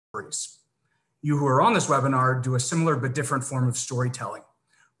stories. You who are on this webinar do a similar but different form of storytelling.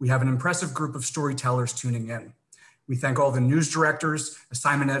 We have an impressive group of storytellers tuning in. We thank all the news directors,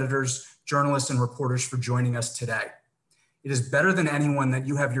 assignment editors, journalists, and reporters for joining us today. It is better than anyone that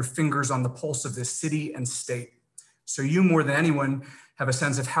you have your fingers on the pulse of this city and state. So you more than anyone have a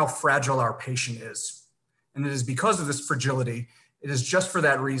sense of how fragile our patient is. And it is because of this fragility, it is just for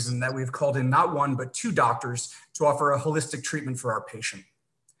that reason that we've called in not one, but two doctors to offer a holistic treatment for our patient.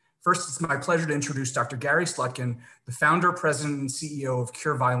 First, it's my pleasure to introduce Dr. Gary Slutkin, the founder, president, and CEO of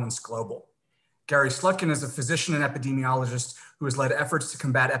Cure Violence Global. Gary Slutkin is a physician and epidemiologist who has led efforts to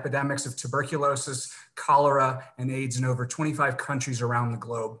combat epidemics of tuberculosis, cholera, and AIDS in over 25 countries around the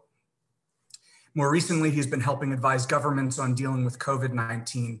globe. More recently, he's been helping advise governments on dealing with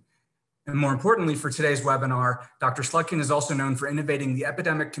COVID-19. And more importantly, for today's webinar, Dr. Slutkin is also known for innovating the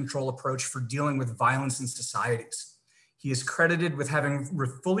epidemic control approach for dealing with violence in societies. He is credited with having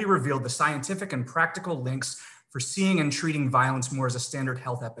fully revealed the scientific and practical links for seeing and treating violence more as a standard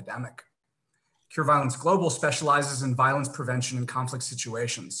health epidemic. Cure Violence Global specializes in violence prevention in conflict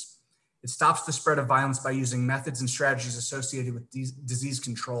situations. It stops the spread of violence by using methods and strategies associated with disease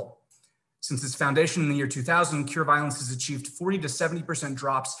control. Since its foundation in the year 2000, Cure Violence has achieved 40 to 70%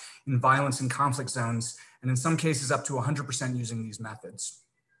 drops in violence in conflict zones, and in some cases up to 100% using these methods.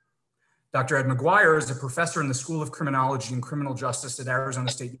 Dr. Ed McGuire is a professor in the School of Criminology and Criminal Justice at Arizona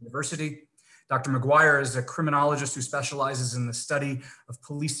State University. Dr. McGuire is a criminologist who specializes in the study of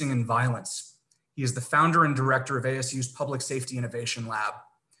policing and violence. He is the founder and director of ASU's Public Safety Innovation Lab.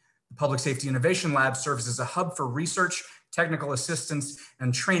 The Public Safety Innovation Lab serves as a hub for research, technical assistance,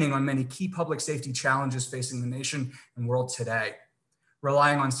 and training on many key public safety challenges facing the nation and world today.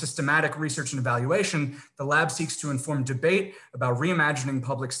 Relying on systematic research and evaluation, the lab seeks to inform debate about reimagining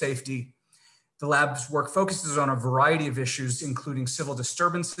public safety. The lab's work focuses on a variety of issues, including civil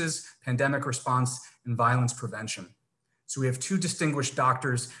disturbances, pandemic response, and violence prevention. So we have two distinguished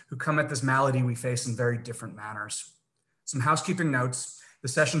doctors who come at this malady we face in very different manners. Some housekeeping notes: the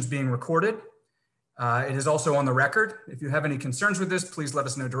session's being recorded. It is also on the record. If you have any concerns with this, please let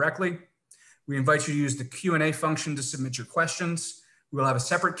us know directly. We invite you to use the Q&A function to submit your questions. We will have a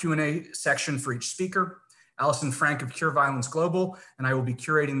separate Q&A section for each speaker. Allison Frank of Cure Violence Global, and I will be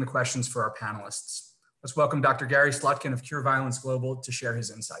curating the questions for our panelists. Let's welcome Dr. Gary Slutkin of Cure Violence Global to share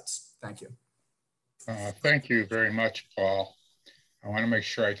his insights. Thank you. Thank you very much, Paul. I want to make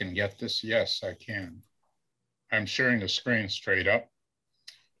sure I can get this. Yes, I can. I'm sharing the screen straight up.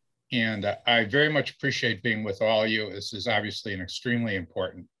 And I very much appreciate being with all of you. This is obviously an extremely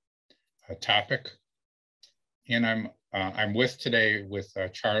important topic. And I'm with today with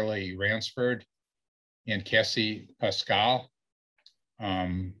Charlie Ransford and Cassie Pascal,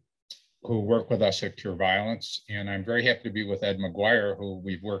 who work with us at Cure Violence. And I'm very happy to be with Ed McGuire, who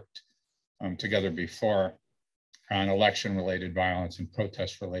we've worked together before on election-related violence and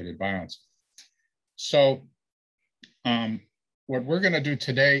protest-related violence. So what we're gonna do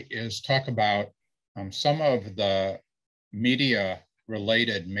today is talk about some of the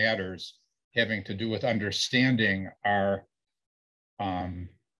media-related matters having to do with understanding our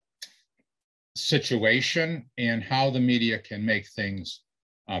situation and how the media can make things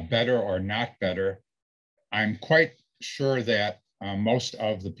better or not better. I'm quite sure that most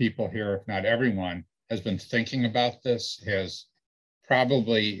of the people here, if not everyone, has been thinking about this, has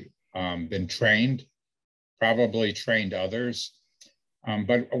probably been trained, probably trained others.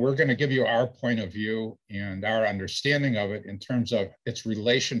 But we're going to give you our point of view and our understanding of it in terms of its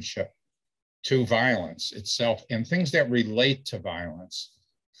relationship to violence itself and things that relate to violence.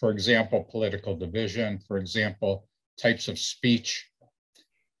 For example, political division, for example, types of speech,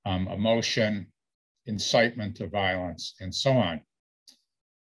 emotion, incitement to violence, and so on.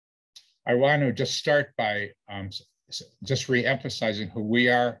 I want to just start by just re-emphasizing who we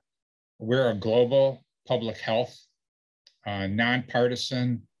are. We're a global public health,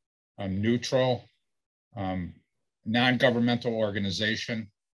 nonpartisan, neutral, non-governmental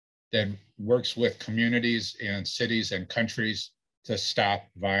organization that works with communities and cities and countries to stop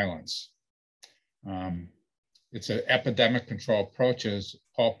violence. It's an epidemic control approach, as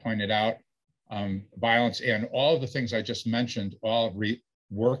Paul pointed out. Violence and all of the things I just mentioned all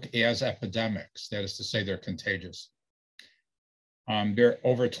work as epidemics. That is to say, they're contagious. There are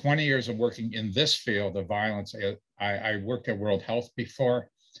over 20 years of working in this field of violence. I worked at World Health before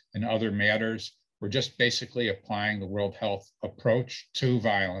and other matters. We're just basically applying the World Health approach to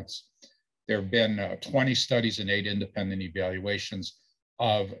violence. There have been 20 studies and 8 independent evaluations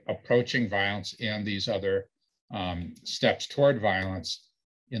of approaching violence and these other steps toward violence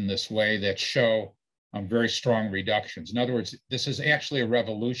in this way that show very strong reductions. In other words, this is actually a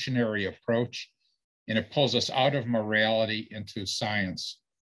revolutionary approach, and it pulls us out of morality into science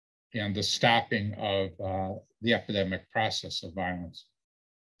and the stopping of the epidemic process of violence.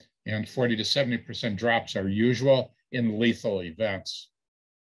 And 40 to 70% drops are usual in lethal events.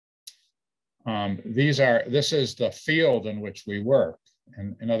 This is the field in which we work.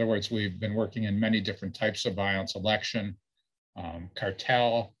 And in other words, we've been working in many different types of violence: election,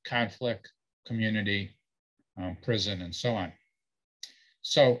 cartel, conflict, community, prison, and so on.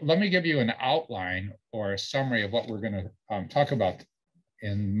 So let me give you an outline or a summary of what we're going to talk about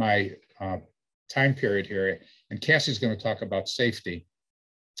in my time period here. And Cassie's going to talk about safety.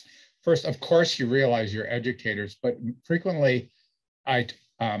 First, of course, you realize you're educators, but frequently I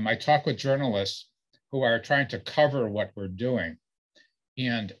talk with journalists who are trying to cover what we're doing.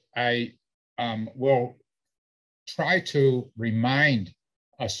 And I will try to remind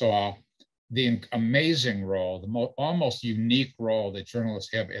us all the amazing role, the almost unique role that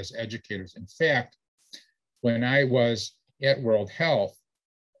journalists have as educators. In fact, when I was at World Health,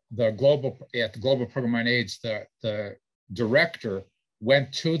 at the Global Program on AIDS, the director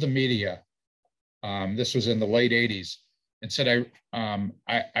went to the media. This was in the late 80s, and said,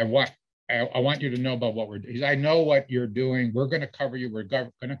 I want you to know about what we're doing. I know what you're doing. We're going to cover you. We're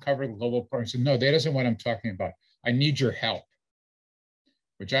going to cover the global program. I said, no, that isn't what I'm talking about. I need your help.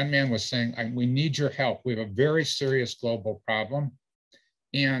 What John Mann was saying, we need your help. We have a very serious global problem,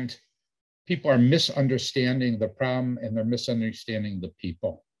 and people are misunderstanding the problem, and they're misunderstanding the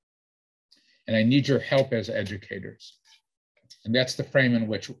people. And I need your help as educators. And that's the frame in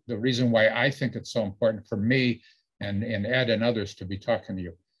which, the reason why I think it's so important for me and Ed and others to be talking to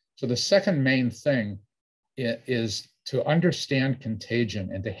you. So the second main thing is to understand contagion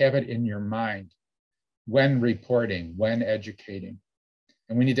and to have it in your mind when reporting, when educating.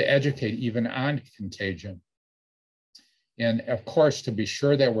 And we need to educate even on contagion. And of course, to be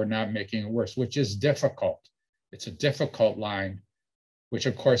sure that we're not making it worse, which is difficult. It's a difficult line, which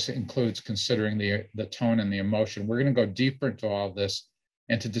of course includes considering the tone and the emotion. We're going to go deeper into all of this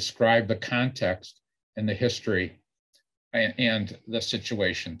and to describe the context and the history and the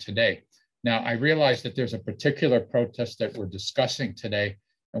situation today. Now, I realize that there's a particular protest that we're discussing today,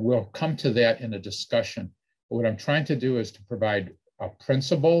 and we'll come to that in a discussion. But what I'm trying to do is to provide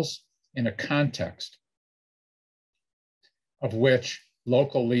principles in a context of which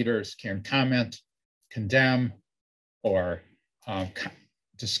local leaders can comment, condemn, or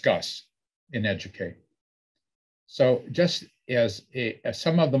discuss and educate. So just as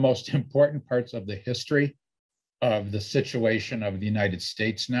some of the most important parts of the history of the situation of the United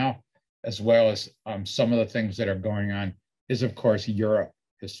States now, as well as some of the things that are going on, is of course Europe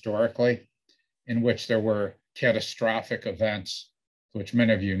historically, in which there were catastrophic events, which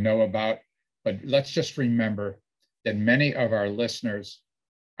many of you know about. But let's just remember that many of our listeners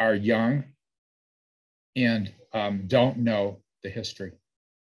are young and don't know the history,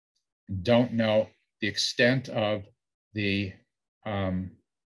 don't know the extent of the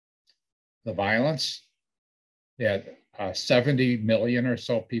violence, that 70 million or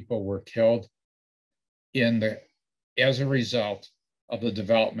so people were killed as a result of the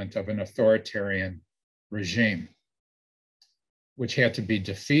development of an authoritarian regime, which had to be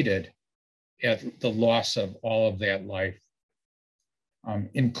defeated at the loss of all of that life,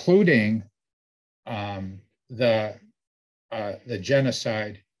 including the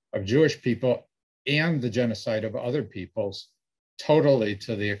genocide of Jewish people and the genocide of other peoples, totally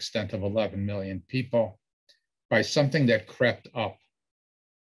to the extent of 11 million people, by something that crept up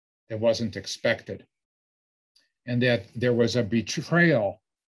that wasn't expected. And that there was a betrayal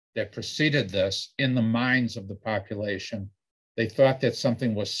that preceded this in the minds of the population. They thought that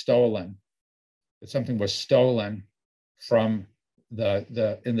something was stolen, from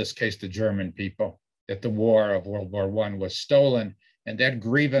in this case, the German people, that the war of World War I was stolen, and that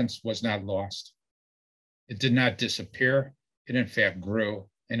grievance was not lost. It did not disappear. It in fact grew,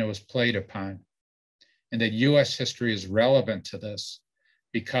 and it was played upon. And that US history is relevant to this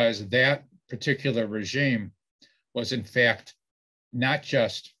because that particular regime was in fact not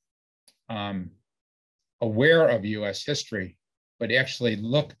just aware of US history, but actually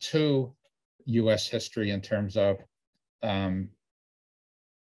looked to US history in terms of the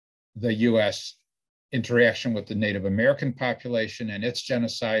US interaction with the Native American population and its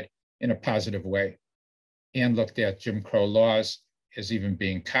genocide in a positive way, and looked at Jim Crow laws as even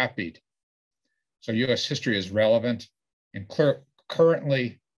being copied. So US history is relevant, and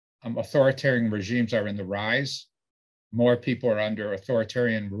currently authoritarian regimes are in the rise. More people are under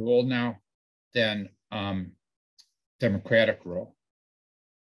authoritarian rule now than democratic rule.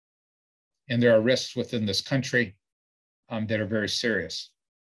 And there are risks within this country that are very serious.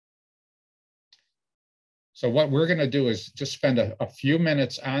 So what we're going to do is just spend a few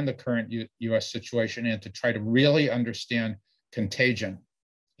minutes on the current US situation and to try to really understand contagion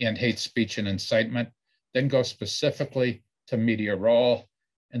and hate speech and incitement, then go specifically to media role,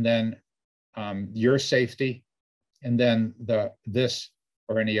 and then your safety, and then this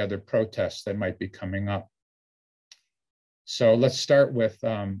or any other protests that might be coming up. So let's start with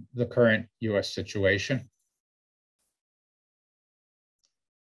the current US situation.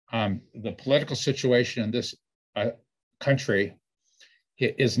 The political situation in this country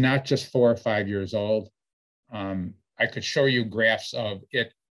is not just 4 or 5 years old. I could show you graphs of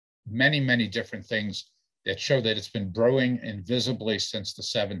it, many different things that show that it's been brewing invisibly since the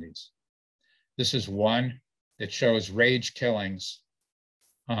 70s. This is one that shows rage killings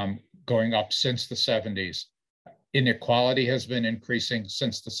going up since the 70s. Inequality has been increasing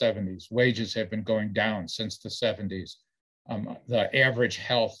since the 70s. Wages have been going down since the 70s. The average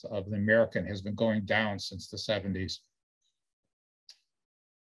health of the American has been going down since the 70s.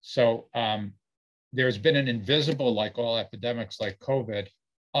 So there's been an invisible, like all epidemics like COVID,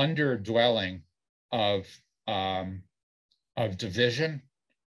 underdwelling of division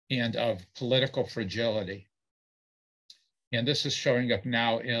and of political fragility. And this is showing up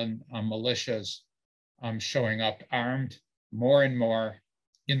now in militias showing up armed more and more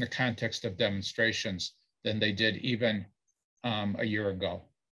in the context of demonstrations than they did even a year ago.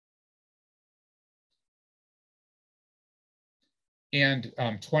 And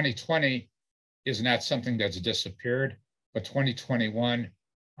 2020 is not something that's disappeared, but 2021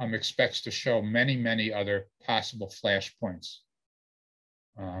 expects to show many other possible flashpoints,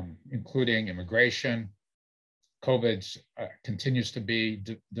 including immigration. COVID continues to be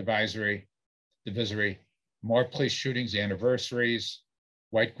divisory, more police shootings, anniversaries,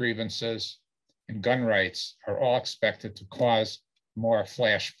 white grievances, and gun rights are all expected to cause more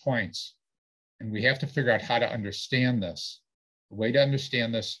flashpoints. And we have to figure out how to understand this. The way to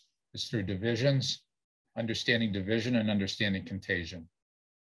understand this is through divisions, understanding division and understanding contagion.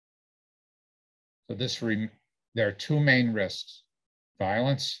 So there are two main risks: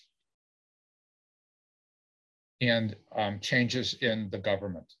 violence and changes in the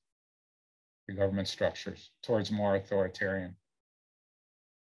government structures towards more authoritarian.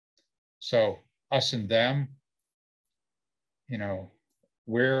 So us and them,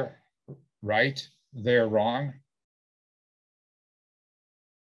 we're right, they're wrong.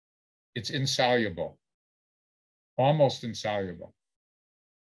 It's insoluble, almost insoluble.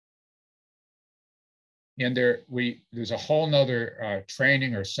 And there's a whole nother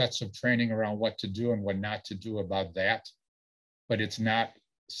training or sets of training around what to do and what not to do about that, but it's not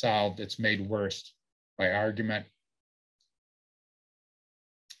solved, it's made worse by argument,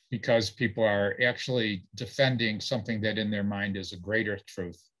 because people are actually defending something that in their mind is a greater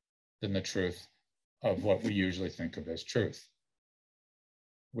truth than the truth of what we usually think of as truth,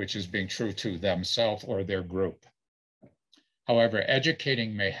 which is being true to themselves or their group. However,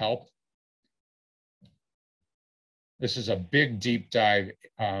 educating may help. This is a big, deep dive,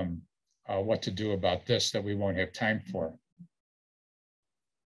 what to do about this that we won't have time for.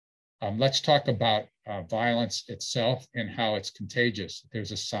 Let's talk about violence itself and how it's contagious.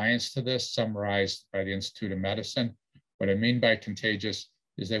 There's a science to this summarized by the Institute of Medicine. What I mean by contagious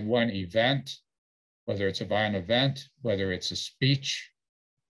is that one event, whether it's a violent event, whether it's a speech,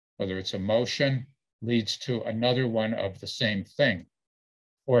 whether it's emotion, leads to another one of the same thing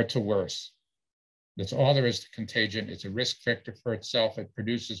or to worse. That's all there is to contagion. It's a risk factor for itself. It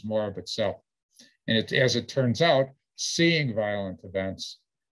produces more of itself. And as it turns out, seeing violent events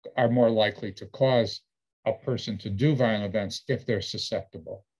are more likely to cause a person to do violent events if they're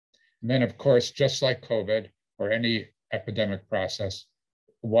susceptible. And then, of course, just like COVID or any epidemic process,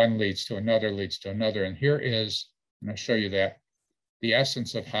 one leads to another, leads to another. And here is, and I'll show you that, the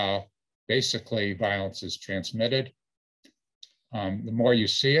essence of how basically violence is transmitted. The more you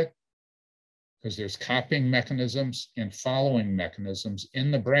see it, because there's copying mechanisms and following mechanisms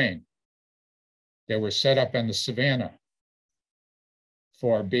in the brain that were set up in the savannah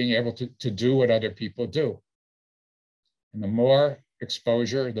for being able to do what other people do. And the more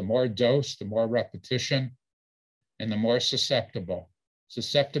exposure, the more dose, the more repetition, and the more susceptible.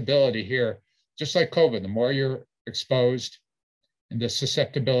 Susceptibility here, just like COVID, the more you're exposed, and the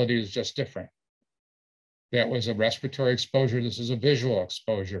susceptibility is just different. That was a respiratory exposure, this is a visual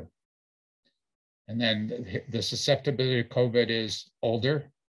exposure. And then the susceptibility to COVID is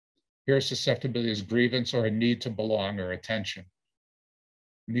older. Here, susceptibility is grievance or a need to belong or attention.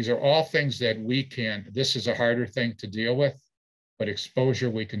 And these are all things that we can, this is a harder thing to deal with, but exposure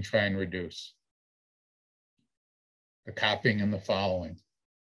we can try and reduce. The copying and the following.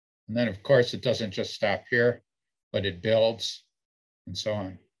 And then of course, it doesn't just stop here, but it builds and so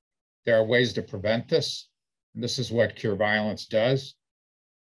on. There are ways to prevent this. And this is what Cure Violence does.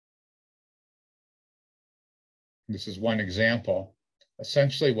 This is one example.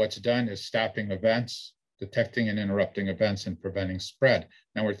 Essentially what's done is stopping events, detecting and interrupting events, and preventing spread.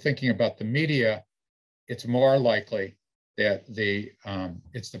 Now we're thinking about the media. It's more likely that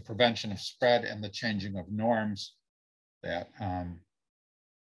it's the prevention of spread and the changing of norms that,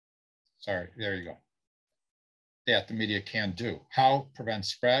 sorry, there you go, that the media can do. How prevent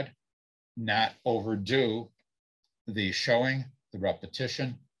spread? Not overdo the showing, the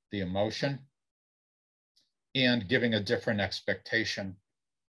repetition, the emotion, and giving a different expectation,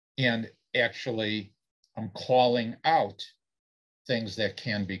 and actually calling out things that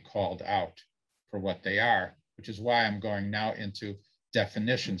can be called out for what they are, which is why I'm going now into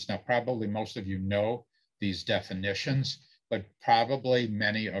definitions. Now, probably most of you know these definitions, but probably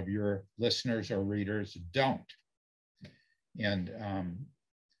many of your listeners or readers don't. And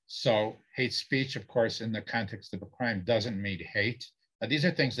so hate speech, of course, in the context of a crime doesn't mean hate. Now, these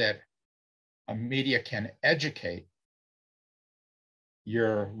are things that a media can educate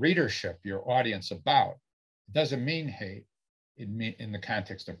your readership, your audience about. It doesn't mean hate. In the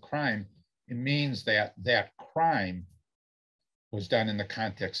context of crime, it means that that crime was done in the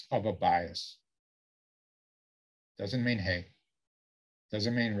context of a bias. Doesn't mean hate.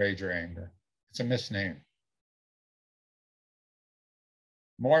 Doesn't mean rage or anger. It's a misname.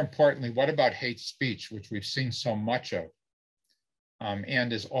 More importantly, what about hate speech, which we've seen so much of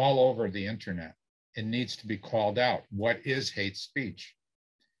and is all over the internet? It needs to be called out. What is hate speech?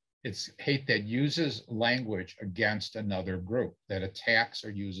 It's hate that uses language against another group, that attacks or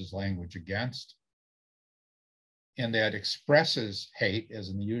uses language against, and that expresses hate, as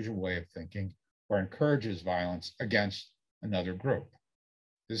in the usual way of thinking, or encourages violence against another group.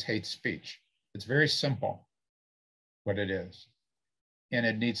 This is hate speech. It's very simple what it is, and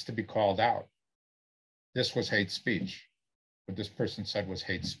it needs to be called out. This was hate speech. What this person said was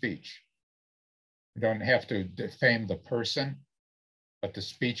hate speech. We don't have to defame the person, but the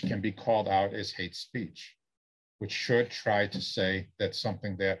speech can be called out as hate speech, which should try to say that's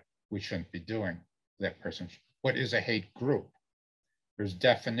something that we shouldn't be doing, that person. What is a hate group? There's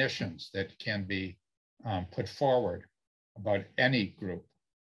definitions that can be put forward about any group,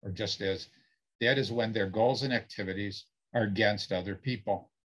 or just as that is when their goals and activities are against other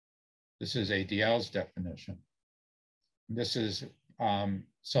people. This is ADL's definition. This is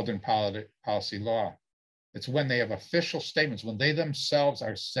Southern policy law. It's when they have official statements, when they themselves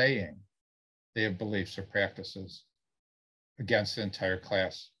are saying they have beliefs or practices against the entire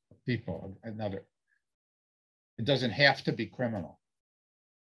class of people. Another, it doesn't have to be criminal.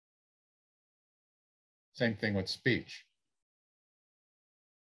 Same thing with speech.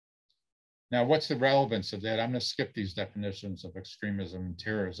 Now, what's the relevance of that? I'm going to skip these definitions of extremism and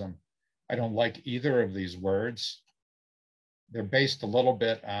terrorism. I don't like either of these words. They're based a little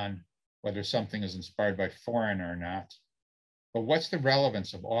bit on whether something is inspired by foreign or not. But what's the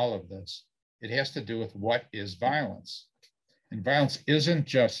relevance of all of this? It has to do with what is violence. And violence isn't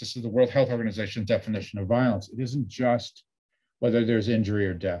just, this is the World Health Organization definition of violence, it isn't just whether there's injury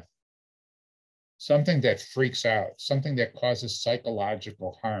or death. Something that freaks out, something that causes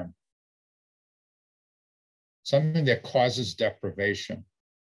psychological harm, something that causes deprivation.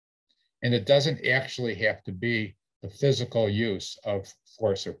 And it doesn't actually have to be the physical use of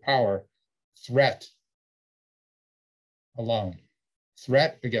force or power. Threat alone.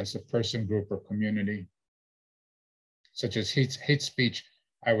 Threat against a person, group, or community, such as hate speech,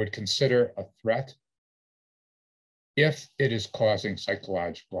 I would consider a threat if it is causing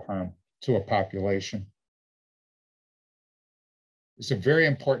psychological harm to a population. It's a very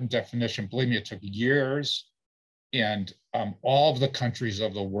important definition. Believe me, it took years and all of the countries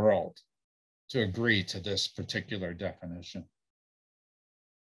of the world to agree to this particular definition.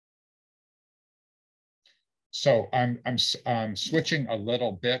 So I'm switching a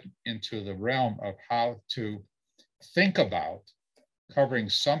little bit into the realm of how to think about covering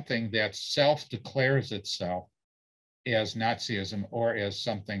something that self-declares itself as Nazism or as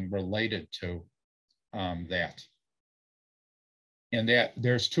something related to that. And that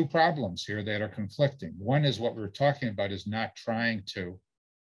there's two problems here that are conflicting. One is what we're talking about is not trying to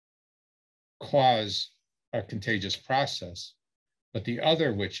cause a contagious process, but the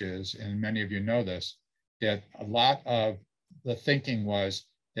other, which is, and many of you know this, that a lot of the thinking was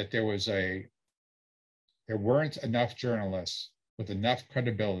that there weren't enough journalists with enough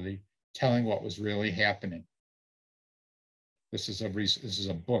credibility telling what was really happening. This is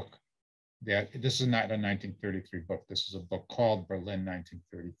a book that, this is not a 1933 book. This is a book called Berlin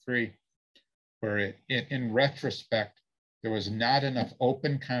 1933, where in retrospect, there was not enough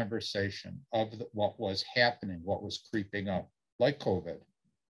open conversation of what was happening, what was creeping up, like COVID,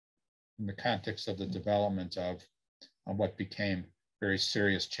 in the context of the development of what became very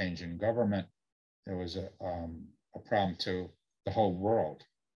serious change in government. There was a problem to the whole world.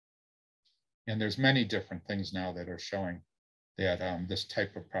 And there's many different things now that are showing that this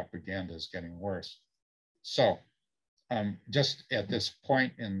type of propaganda is getting worse. So just at this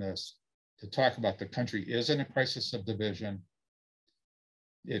point in this, to talk about the country is in a crisis of division.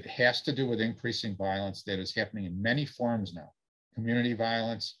 It has to do with increasing violence that is happening in many forms now. Community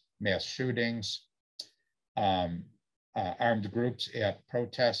violence, mass shootings, armed groups at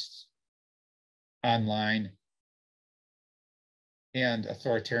protests, online, and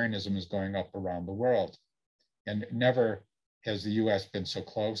authoritarianism is going up around the world. And never has the US been so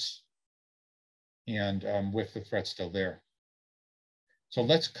close, and with the threat still there. So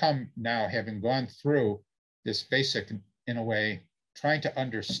let's come now, having gone through this basic, in a way, trying to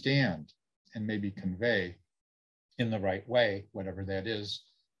understand and maybe convey in the right way, whatever that is,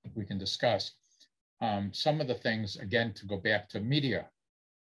 we can discuss. Some of the things, again, to go back to media.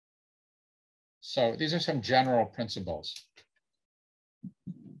 So these are some general principles.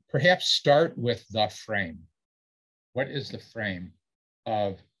 Perhaps start with the frame. What is the frame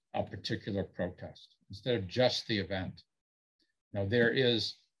of a particular protest, instead of just the event? Now, there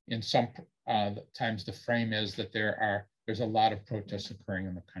is, in some times, the frame is that there's a lot of protests occurring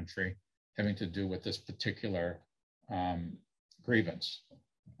in the country having to do with this particular grievance.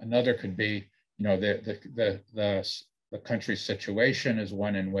 Another could be, the country's situation is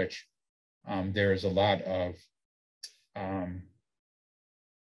one in which there is a lot of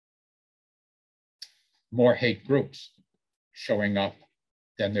more hate groups showing up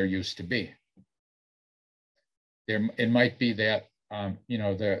than there used to be. It might be that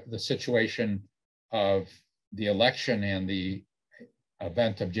the situation of the election and the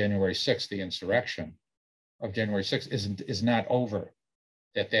event of January 6th, the insurrection of January 6th, is not over,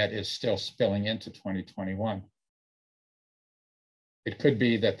 that is still spilling into 2021. It could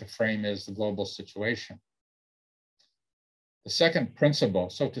be that the frame is the global situation. The second principle,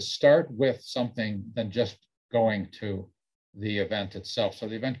 so to start with something than just going to the event itself. So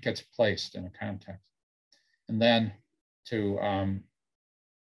the event gets placed in a context. And then to, and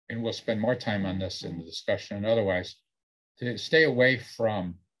we'll spend more time on this in the discussion and otherwise, to stay away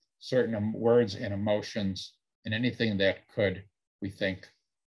from certain words and emotions and anything that could, we think,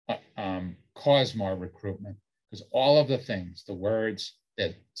 cause more recruitment. Because all of the things, the words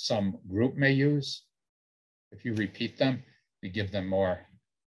that some group may use, if you repeat them, you give them more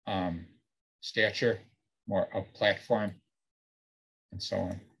stature, more of platform, and so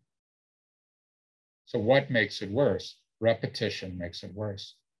on. So what makes it worse? Repetition makes it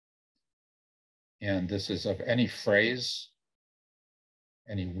worse. And this is of any phrase,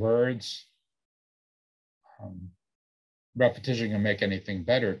 any words. Repetition can make anything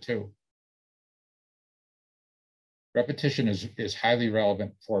better too. Repetition is highly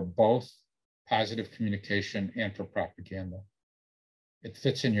relevant for both positive communication and for propaganda. It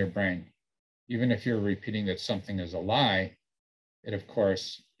fits in your brain. Even if you're repeating that something is a lie, it, of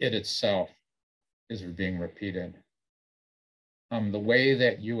course, it itself is being repeated. The way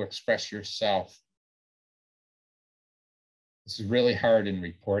that you express yourself, this is really hard in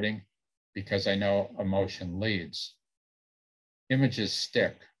reporting because I know emotion leads. Images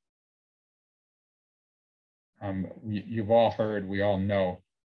stick. You've all heard, we all know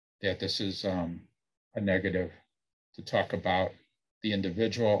that this is a negative to talk about the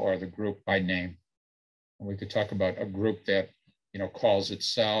individual or the group by name. And we could talk about a group that calls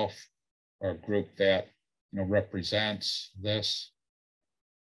itself, or a group that represents this.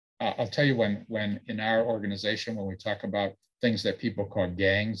 I'll tell you when in our organization, when we talk about things that people call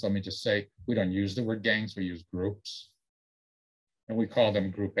gangs, let me just say, we don't use the word gangs, we use groups. And we call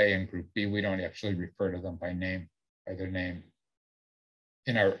them Group A and Group B. We don't actually refer to them by name, by their name.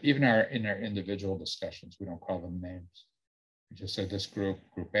 In our individual discussions, we don't call them names. We just said this group,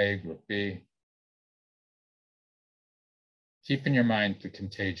 Group A, Group B. Keep in your mind the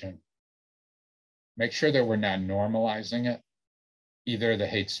contagion. Make sure that we're not normalizing it, either the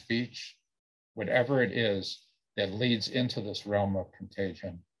hate speech, whatever it is that leads into this realm of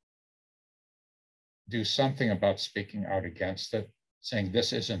contagion. Do something about speaking out against it, saying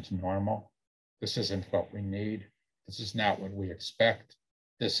this isn't normal, this isn't what we need, this is not what we expect,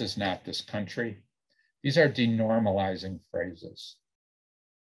 this is not this country. These are denormalizing phrases.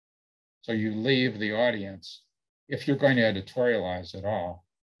 So you leave the audience if you're going to editorialize at all,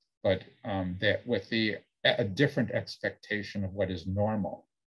 but that with a different expectation of what is normal.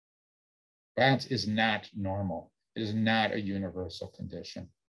 Violence is not normal. It is not a universal condition.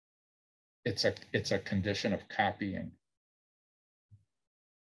 It's a condition of copying.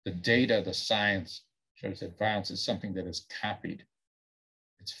 The data, the science shows that violence is something that is copied.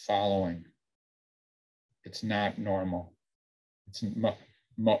 It's following. It's not normal. It's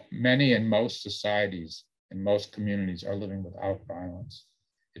many and most societies and most communities are living without violence.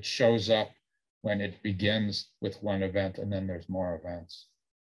 It shows up when it begins with one event and then there's more events.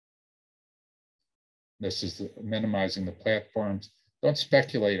 This is minimizing the platforms. Don't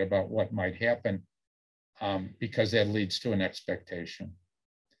speculate about what might happen because that leads to an expectation.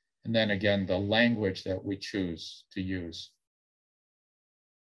 And then again, the language that we choose to use.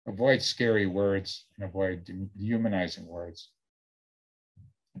 Avoid scary words and avoid dehumanizing words.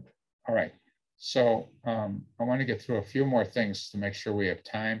 All right, so I want to get through a few more things to make sure we have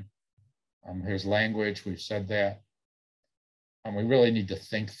time. Here's language, we've said that. We really need to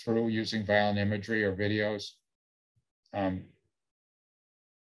think through using violent imagery or videos.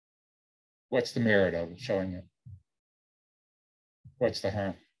 What's the merit of showing it? What's the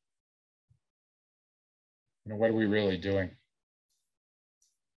harm? You know, what are we really doing?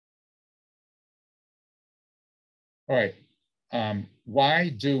 All right, why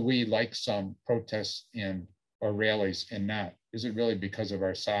do we like some protests or rallies and not? Is it really because of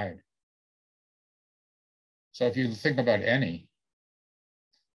our side? So if you think about any,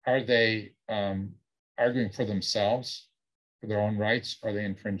 are they arguing for themselves, for their own rights? Or are they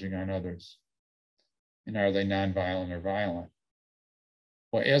infringing on others? And are they nonviolent or violent?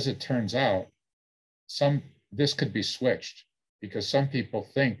 Well, as it turns out, this could be switched because some people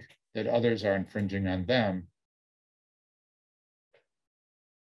think that others are infringing on them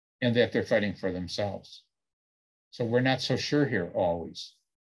and that they're fighting for themselves. So we're not so sure here always,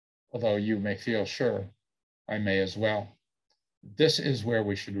 although you may feel sure, I may as well. This is where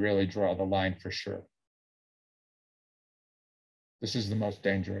we should really draw the line for sure. This is the most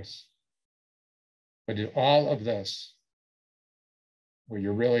dangerous. But in all of this, where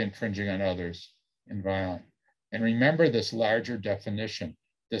you're really infringing on others and violent. And remember this larger definition.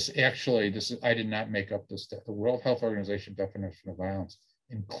 I did not make up this. The World Health Organization definition of violence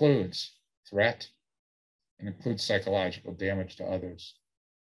includes threat and includes psychological damage to others.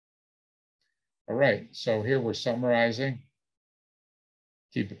 All right, so here we're summarizing.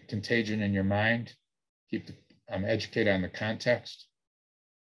 Keep contagion in your mind. Educate on the context.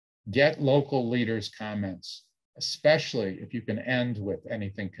 Get local leaders' comments, especially if you can end with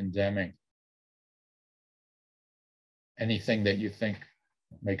anything condemning. Anything that you think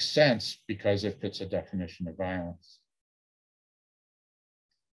makes sense because it fits a definition of violence.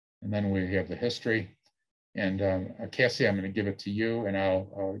 And then we have the history. And Cassie, I'm going to give it to you and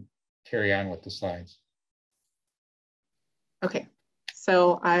I'll carry on with the slides. Okay,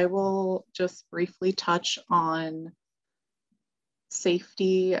 so I will just briefly touch on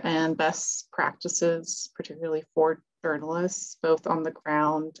safety and best practices, particularly for journalists, both on the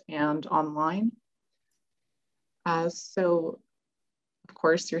ground and online. So of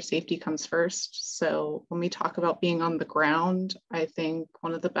course, your safety comes first. So when we talk about being on the ground, I think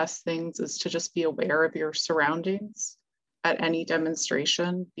one of the best things is to just be aware of your surroundings at any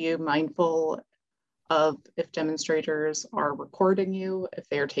demonstration. Be mindful of if demonstrators are recording you, if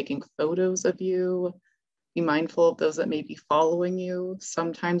they are taking photos of you. Be mindful of those that may be following you.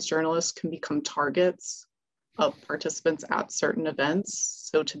 Sometimes journalists can become targets of participants at certain events.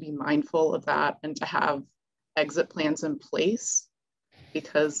 So to be mindful of that and to have exit plans in place,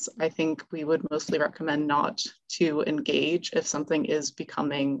 because I think we would mostly recommend not to engage if something is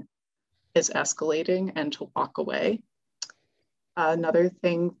escalating, and to walk away. Another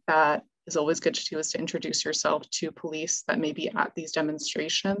thing that is always good to do is to introduce yourself to police that may be at these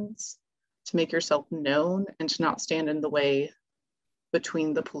demonstrations, to make yourself known and to not stand in the way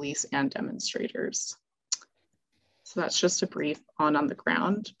between the police and demonstrators. So that's just a brief on the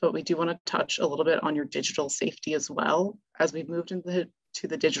ground, but we do want to touch a little bit on your digital safety as well. As we've moved into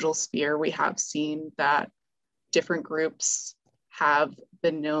the digital sphere, we have seen that different groups have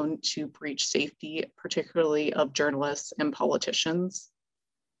been known to breach safety, particularly of journalists and politicians.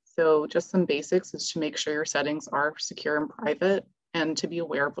 So just some basics is to make sure your settings are secure and private, and to be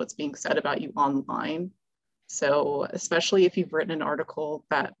aware of what's being said about you online. So especially if you've written an article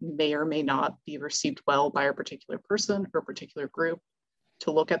that may or may not be received well by a particular person or a particular group,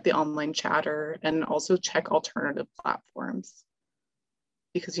 to look at the online chatter and also check alternative platforms,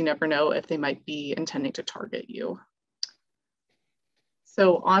 because you never know if they might be intending to target you.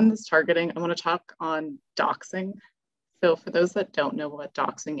 So on this targeting, I want to talk on doxing. So for those that don't know what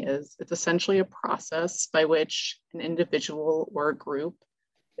doxing is, it's essentially a process by which an individual or a group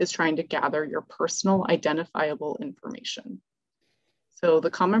is trying to gather your personal identifiable information. So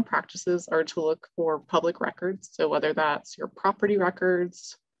the common practices are to look for public records. So whether that's your property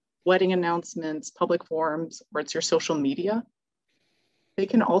records, wedding announcements, public forums, or it's your social media. They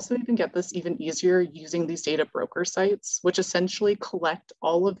can also even get this even easier using these data broker sites, which essentially collect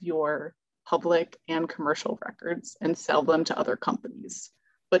all of your public and commercial records and sell them to other companies.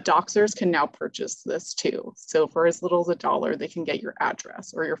 But doxers can now purchase this too. So for as little as $1, they can get your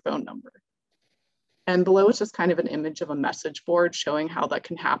address or your phone number. And below is just kind of an image of a message board showing how that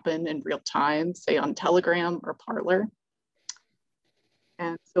can happen in real time, say on Telegram or Parler.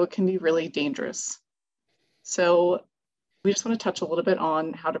 And so it can be really dangerous. So we just want to touch a little bit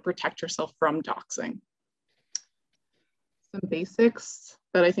on how to protect yourself from doxing. Some basics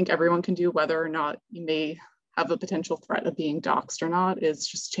that I think everyone can do, whether or not you may have a potential threat of being doxed or not, is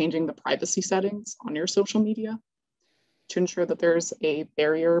just changing the privacy settings on your social media to ensure that there's a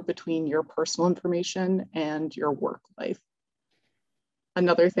barrier between your personal information and your work life.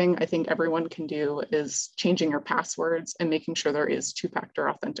 Another thing I think everyone can do is changing your passwords and making sure there is two-factor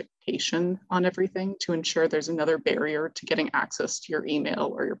authentication on everything to ensure there's another barrier to getting access to your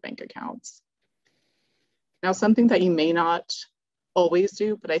email or your bank accounts. Now, something that you may not always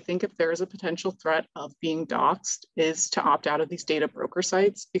do, but I think if there is a potential threat of being doxed, is to opt out of these data broker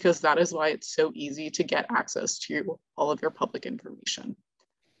sites, because that is why it's so easy to get access to all of your public information.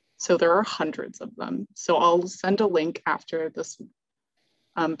 So there are hundreds of them. So I'll send a link after this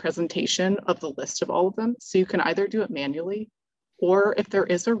presentation of the list of all of them. So you can either do it manually, or if there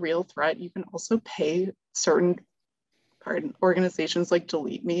is a real threat, you can also pay certain organizations like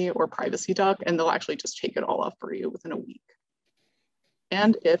Delete Me or Privacy Duck, and they'll actually just take it all off for you within a week.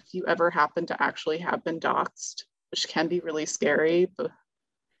 And if you ever happen to actually have been doxed, which can be really scary, but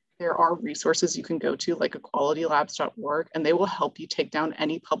there are resources you can go to like equalitylabs.org, and they will help you take down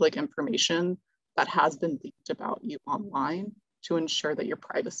any public information that has been leaked about you online to ensure that your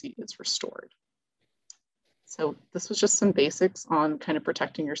privacy is restored. So this was just some basics on kind of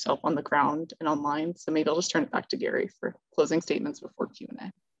protecting yourself on the ground and online. So maybe I'll just turn it back to Gary for closing statements before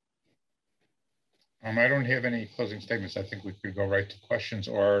Q&A. I don't have any closing statements. I think we could go right to questions,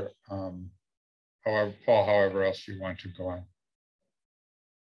 or however, Paul, however else you want to go on.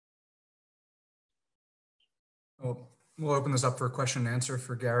 Well, we'll open this up for a question and answer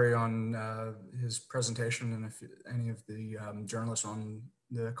for Gary on his presentation, and if any of the journalists on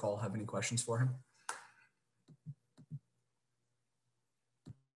the call have any questions for him.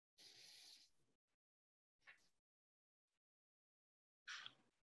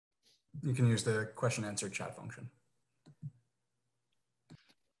 You can use the question and answer chat function.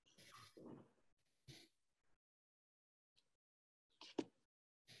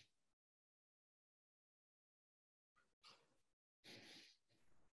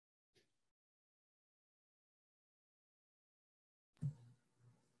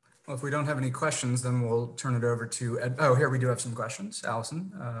 Well, if we don't have any questions, then we'll turn it over to Ed. Oh, here we do have some questions.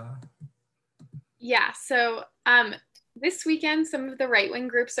 Allison. Yeah, so this weekend, some of the right-wing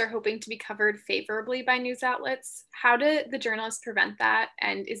groups are hoping to be covered favorably by news outlets. How do the journalists prevent that?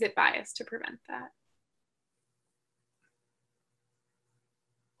 And is it biased to prevent that?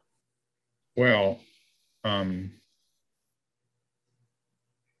 Well, I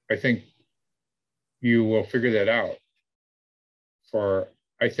think you will figure that out.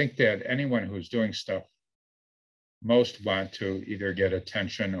 I think that anyone who's doing stuff most want to either get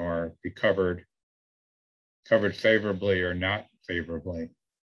attention or be covered favorably or not favorably.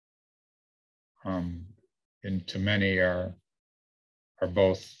 And to many are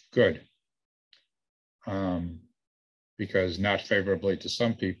both good, because not favorably to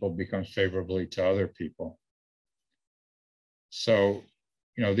some people becomes favorably to other people. So,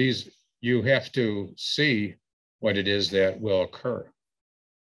 you know, you have to see what it is that will occur.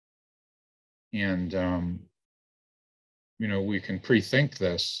 And, you know, we can pre-think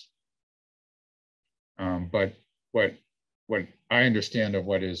this, but what I understand of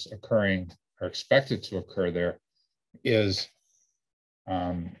what is occurring or expected to occur there is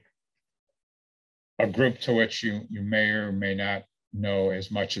a group to which you may or may not know as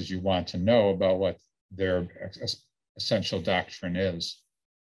much as you want to know about what their essential doctrine is.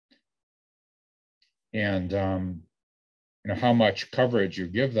 And you know, how much coverage you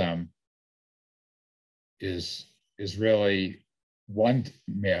give them is really one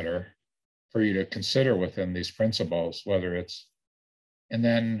matter for you to consider within these principles, whether it's, and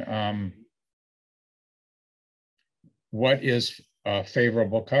then what is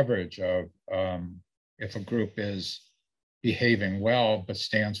favorable coverage of if a group is behaving well, but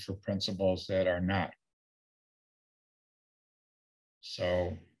stands for principles that are not.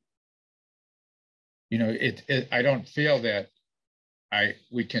 So, you know, I don't feel that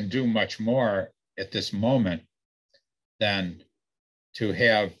we can do much more at this moment than to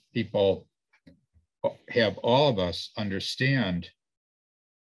have people, have all of us understand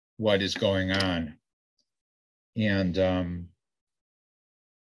what is going on, and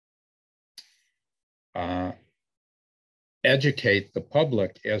educate the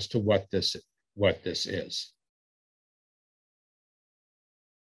public as to what this is,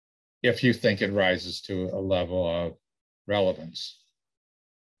 if you think it rises to a level of relevance.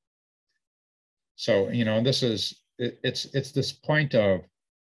 So, you know, this is, it's this point of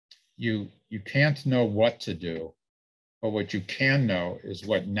you can't know what to do, but what you can know is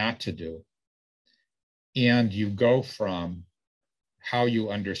what not to do. And you go from how you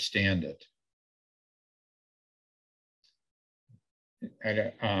understand it.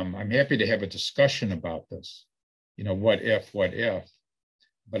 And, I'm happy to have a discussion about this, you know, what if,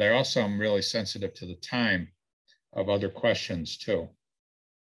 but I also am really sensitive to the time of other questions too.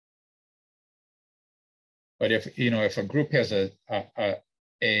 But if, you know, if a group has a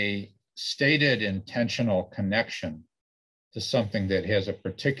stated intentional connection to something that has a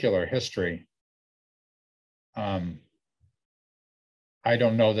particular history, I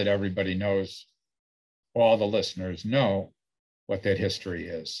don't know that everybody knows, all the listeners know what that history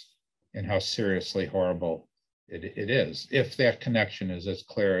is and how seriously horrible it is, if that connection is as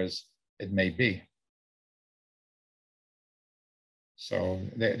clear as it may be. So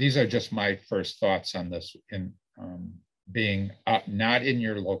these are just my first thoughts on this, in being not in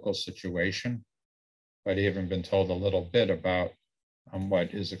your local situation, but having been told a little bit about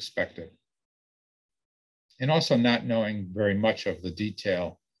what is expected. And also not knowing very much of the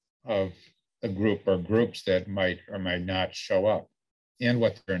detail of a group or groups that might or might not show up and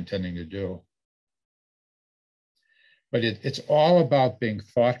what they're intending to do. But it's all about being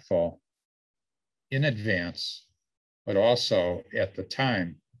thoughtful in advance, but also at the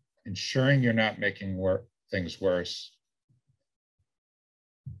time, ensuring you're not making things worse,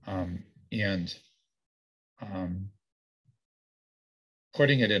 and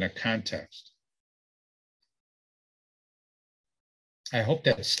putting it in a context. I hope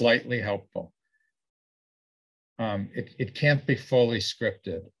that's slightly helpful. It can't be fully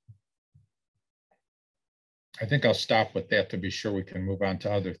scripted. I think I'll stop with that to be sure we can move on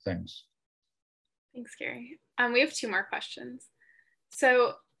to other things. Thanks, Gary. We have 2 more questions.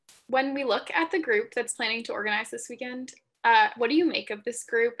 So when we look at the group that's planning to organize this weekend, what do you make of this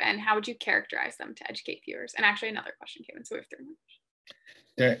group and how would you characterize them to educate viewers? And actually another question came in, so we have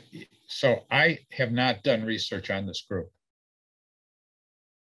 3 more. So I have not done research on this group.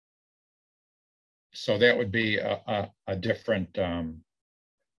 So that would be a different thing.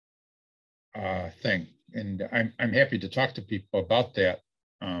 And I'm happy to talk to people about that,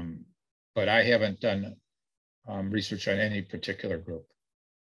 but I haven't done research on any particular group.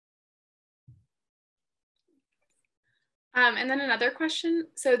 And then another question.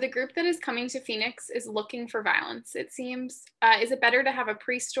 So the group that is coming to Phoenix is looking for violence, it seems. Is it better to have a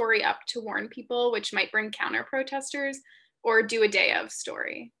pre-story up to warn people, which might bring counter protesters, or do a day of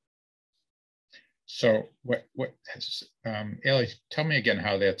story? So Ellie, tell me again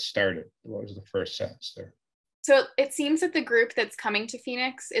how that started. What was the first sentence there? So it seems that the group that's coming to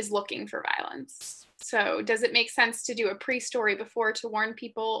Phoenix is looking for violence. So does it make sense to do a pre-story before to warn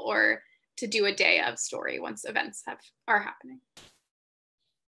people, or to do a day of story once events are happening?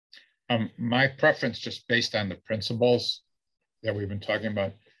 My preference, just based on the principles that we've been talking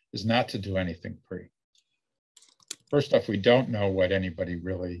about, is not to do anything pre. First off, we don't know what anybody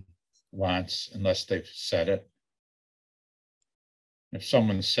really wants unless they've said it. If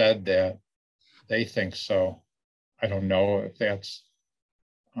someone said that they think so, I don't know if that's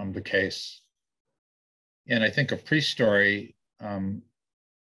the case. And I think a pre-story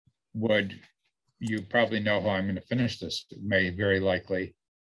you probably know how I'm going to finish this, may very likely,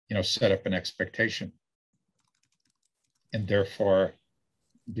 you know, set up an expectation and therefore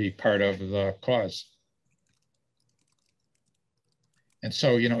be part of the cause. And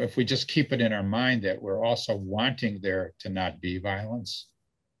so, you know, if we just keep it in our mind that we're also wanting there to not be violence,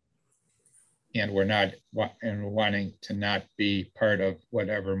 and we're wanting to not be part of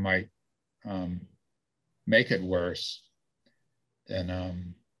whatever might make it worse,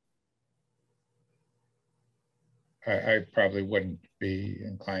 then I probably wouldn't be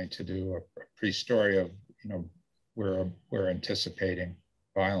inclined to do a pre-story of, you know, we're anticipating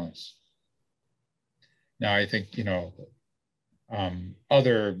violence. Now, I think, you know,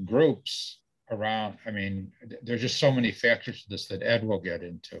 other groups around. I mean, there's just so many factors to this that Ed will get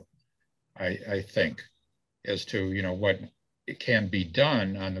into, I think, as to, you know, what it can be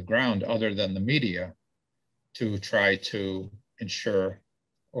done on the ground other than the media to try to ensure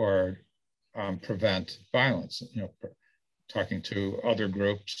or prevent violence, you know, talking to other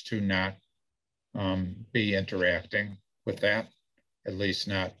groups to not be interacting with that, at least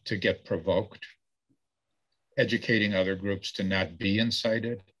not to get provoked, educating other groups to not be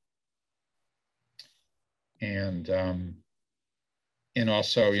incited, and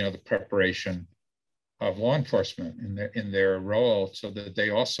also, you know, the preparation of law enforcement in their role so that they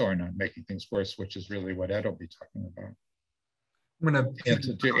also are not making things worse, which is really what Ed will be talking about.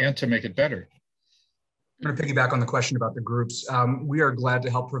 And to make it better. I'm going to piggyback on the question about the groups. We are glad to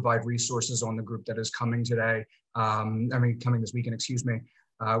help provide resources on the group that is coming today. Coming this weekend, excuse me.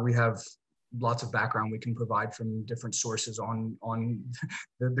 We have lots of background we can provide from different sources on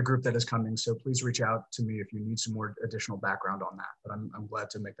the group that is coming. So please reach out to me if you need some more additional background on that, but I'm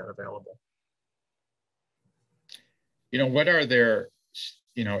glad to make that available. You know, what are their,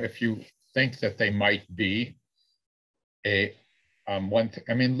 you know, if you think that they might be a, one thing,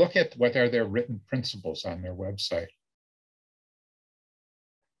 I mean, look at what are their written principles on their website.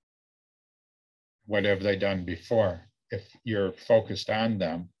 What have they done before? If you're focused on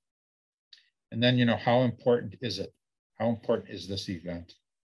them. And then, you know, how important is it? How important is this event?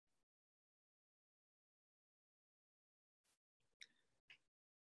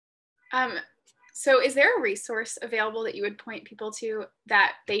 So is there a resource available that you would point people to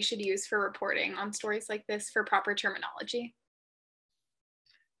that they should use for reporting on stories like this for proper terminology?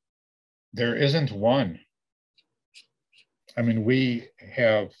 There isn't one. I mean, we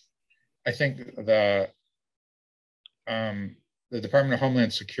have, I think the Department of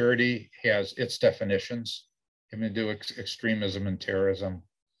Homeland Security has its definitions. Having to do extremism and terrorism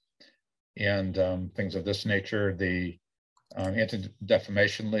and things of this nature. The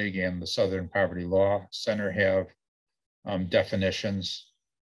Anti-Defamation League and the Southern Poverty Law Center have definitions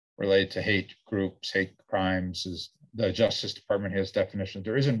related to hate groups, hate crimes. The Justice Department has definitions.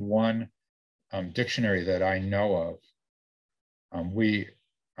 There isn't one dictionary that I know of.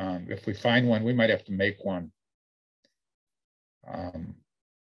 If we find one, we might have to make one.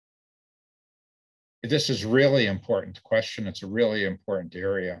 This is really important question. It's a really important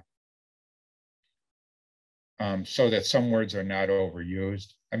area. So that some words are not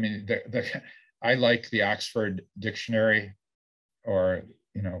overused. I mean, I like the Oxford Dictionary or,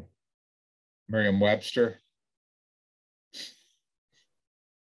 you know, Merriam-Webster.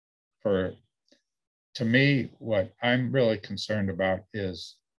 To me, what I'm really concerned about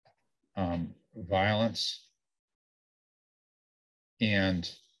is violence and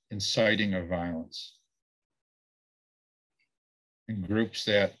inciting of violence and groups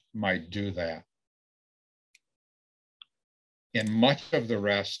that might do that. And much of the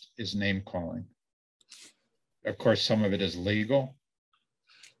rest is name calling. Of course, some of it is legal.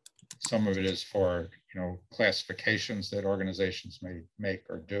 Some of it is for, you know, classifications that organizations may make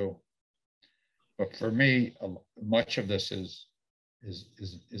or do. But for me, much of this is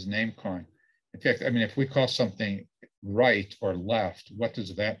name calling. In fact, I mean, if we call something right or left, what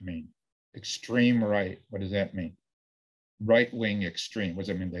does that mean? Extreme right, what does that mean? Right-wing extreme, what does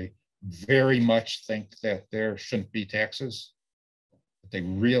that mean? They very much think that there shouldn't be taxes, that they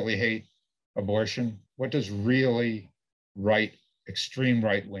really hate abortion. What does really right, extreme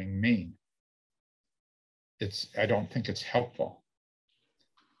right-wing mean? I don't think it's helpful.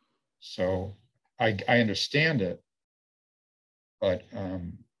 So I understand it, but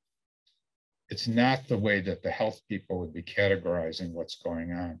it's not the way that the health people would be categorizing what's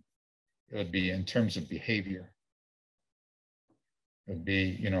going on. It would be in terms of behavior. It would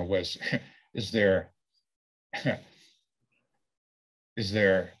be, you know, is there,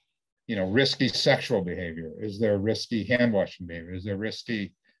 you know, risky sexual behavior? Is there risky hand washing behavior? Is there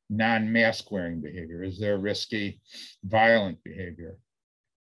risky non-mask wearing behavior? Is there risky violent behavior?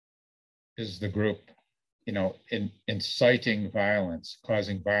 Is the group, you know, inciting violence,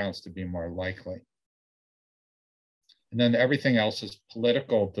 causing violence to be more likely? And then everything else is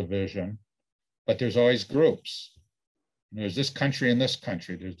political division, but there's always groups. There's this country and this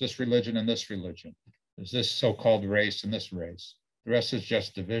country. There's this religion and this religion. There's this so-called race and this race. The rest is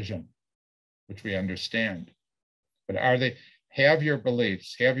just division, which we understand. But have your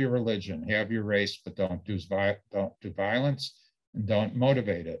beliefs, have your religion, have your race, but don't do violence and don't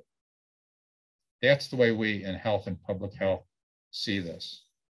motivate it. That's the way we in health and public health see this.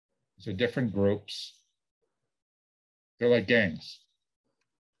 These are different groups. They're like gangs.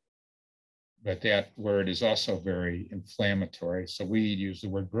 but that word is also very inflammatory. So we use the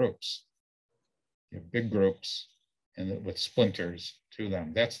word groups. You have big groups and with splinters to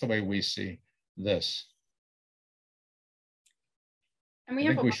them. That's the way we see this. And I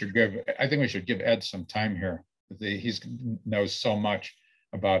think we should give Ed some time here. He knows so much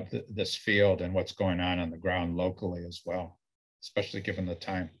about this field and what's going on the ground locally as well, especially given the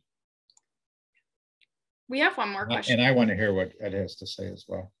time. We have one more question. And I want to hear what Ed has to say as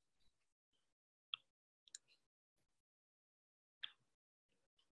well.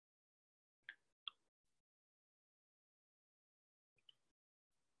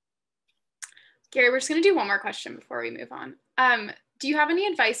 Gary, we're just going to do one more question before we move on. Do you have any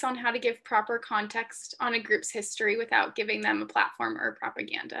advice on how to give proper context on a group's history without giving them a platform or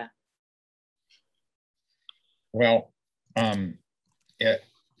propaganda? Well,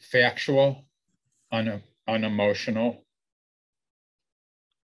 factual, unemotional,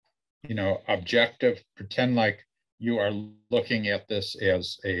 objective, pretend like you are looking at this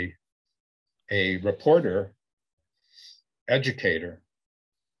as a reporter, educator,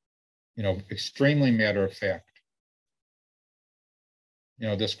 extremely matter of fact.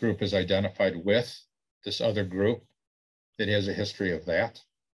 This group is identified with this other group that has a history of that,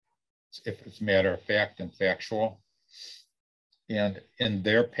 if it's matter of fact and factual. And in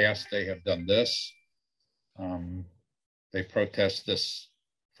their past, they have done this. They protest this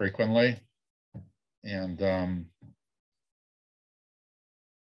frequently. And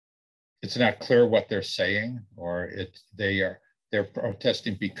it's not clear what they're saying, or they're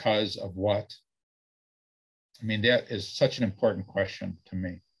protesting because of what. I mean, that is such an important question to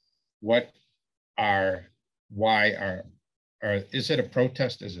me. Is it a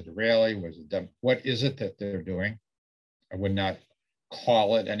protest? Is it a rally? What is it that they're doing? I would not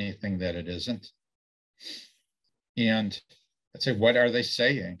call it anything that it isn't. And I'd say, what are they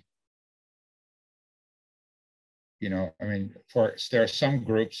saying? There are some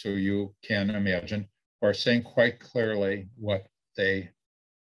groups who you can imagine are saying quite clearly what they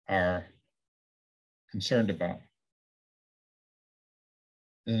are concerned about.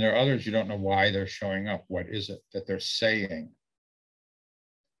 And there are others you don't know why they're showing up. What is it that they're saying?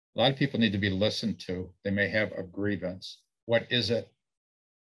 A lot of people need to be listened to. They may have a grievance. What is it?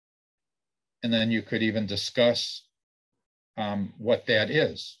 And then you could even discuss what that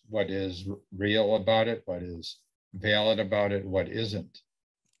is. What is real about it? What is valid about it? What isn't?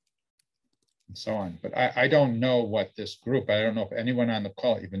 And so on. But I don't know what this group, I don't know if anyone on the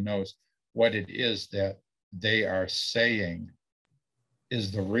call even knows what it is that they are saying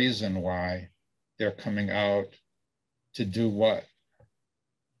is the reason why they're coming out to do what.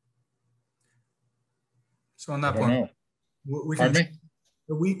 So on that point,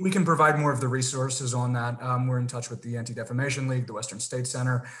 we can provide more of the resources on that. We're in touch with the Anti-Defamation League, the Western State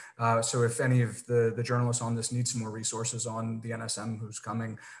Center. So if any of the journalists on this need some more resources on the NSM who's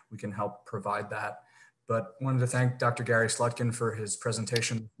coming, we can help provide that. But wanted to thank Dr. Gary Slutkin for his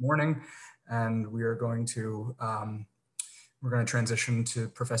presentation this morning. And we are going to transition to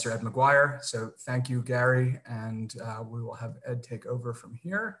Professor Ed McGuire. So thank you, Gary. And we will have Ed take over from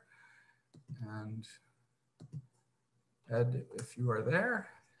here. And Ed, if you are there.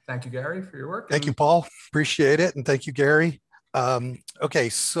 Thank you, Gary, for your work. Thank you, Paul. Appreciate it. And thank you, Gary. Okay,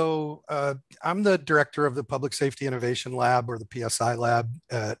 so I'm the director of the Public Safety Innovation Lab, or the PSI Lab,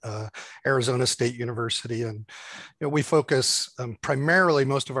 at Arizona State University. And we focus primarily,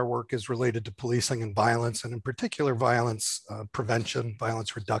 most of our work is related to policing and violence, and in particular violence prevention,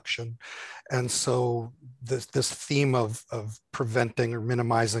 violence reduction. And so this theme of preventing or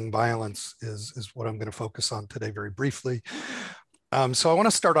minimizing violence is what I'm going to focus on today very briefly. So I want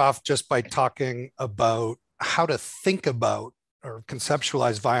to start off just by talking about how to think about or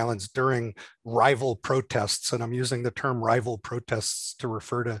conceptualize violence during rival protests. And I'm using the term rival protests to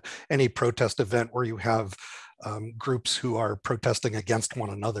refer to any protest event where you have groups who are protesting against one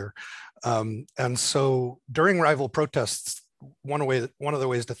another. And so during rival protests, one of the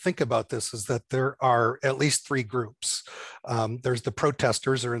ways to think about this is that there are at least three groups. There's the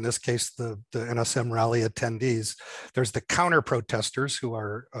protesters, or in this case, the NSM rally attendees. There's the counter protesters, who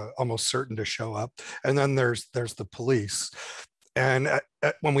are almost certain to show up. And then there's the police. And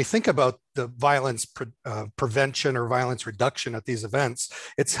when we think about the violence prevention or violence reduction at these events,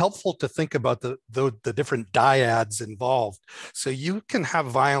 it's helpful to think about the different dyads involved. So you can have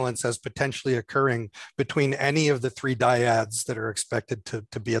violence as potentially occurring between any of the three dyads that are expected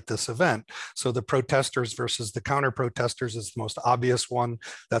to be at this event. So the protesters versus the counter protesters is the most obvious one.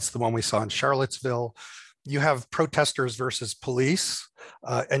 That's the one we saw in Charlottesville. you have protesters versus police,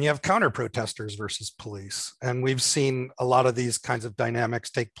 and you have counter protesters versus police. And we've seen a lot of these kinds of dynamics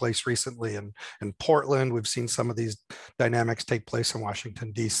take place recently in Portland. We've seen some of these dynamics take place in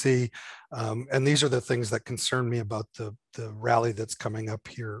Washington, D.C. And these are the things that concern me about the rally that's coming up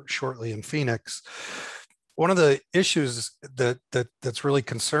here shortly in Phoenix. One of the issues that's really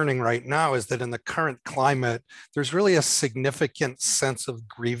concerning right now is that in the current climate, there's really a significant sense of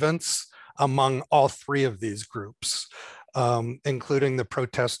grievance among all three of these groups, including the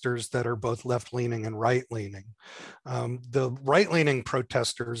protesters that are both left-leaning and right-leaning. The right-leaning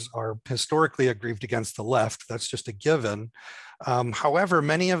protesters are historically aggrieved against the left. That's just a given. However,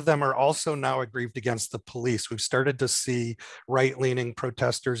 many of them are also now aggrieved against the police. We've started to see right-leaning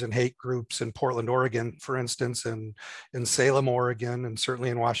protesters and hate groups in Portland, Oregon, for instance, in Salem, Oregon, and certainly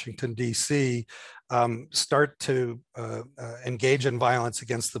in Washington, D.C., start to engage in violence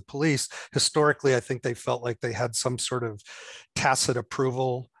against the police. Historically, I think they felt like they had some sort of tacit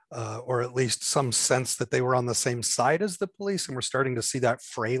approval, or at least some sense that they were on the same side as the police, and we're starting to see that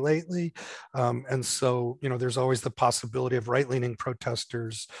fray lately. And so, there's always the possibility of right-leaning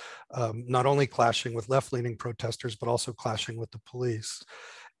protesters not only clashing with left-leaning protesters, but also clashing with the police.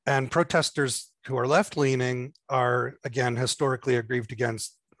 And protesters who are left-leaning are, again, historically aggrieved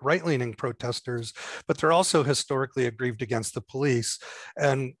against right-leaning protesters, but they're also historically aggrieved against the police.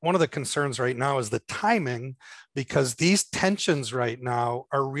 And one of the concerns right now is the timing, because these tensions right now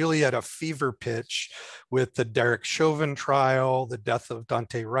are really at a fever pitch with the Derek Chauvin trial, the death of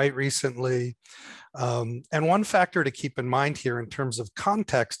Daunte Wright recently. And one factor to keep in mind here in terms of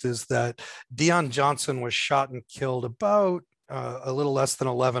context is that Deion Johnson was shot and killed about a little less than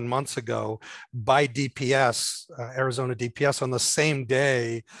 11 months ago by DPS, Arizona DPS, on the same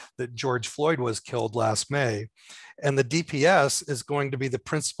day that George Floyd was killed last May. And the DPS is going to be the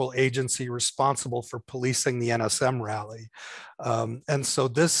principal agency responsible for policing the NSM rally. And so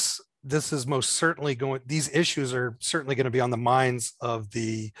this is most certainly these issues are certainly going to be on the minds of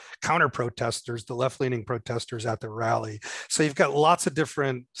the counter protesters, the left-leaning protesters at the rally. So you've got lots of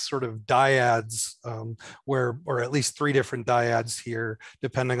different sort of dyads, or at least three different dyads here,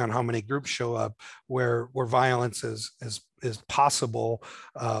 depending on how many groups show up, where violence is possible,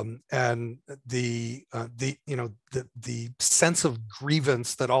 and the sense of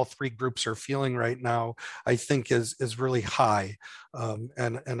grievance that all three groups are feeling right now, I think is really high,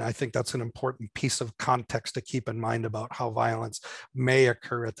 and I think that's an important piece of context to keep in mind about how violence may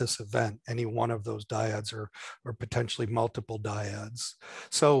occur at this event, any one of those dyads or potentially multiple dyads.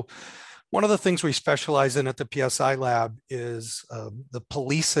 So one of the things we specialize in at the PSI lab is the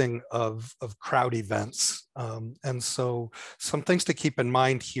policing of crowd events. And so some things to keep in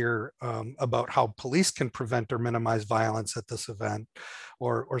mind here about how police can prevent or minimize violence at this event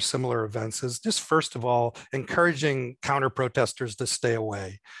or similar events is just, first of all, encouraging counter protesters to stay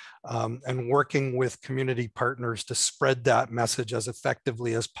away. And working with community partners to spread that message as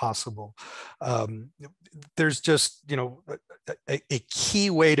effectively as possible. There's just, a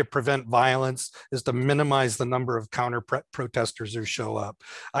key way to prevent violence is to minimize the number of counter protesters who show up.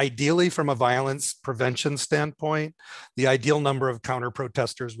 Ideally, from a violence prevention standpoint, the ideal number of counter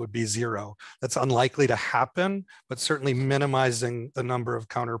protesters would be 0. That's unlikely to happen, but certainly minimizing the number of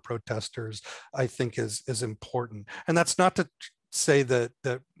counter protesters, I think, is important. And that's not to say that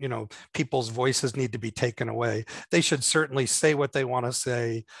people's voices need to be taken away. They should certainly say what they want to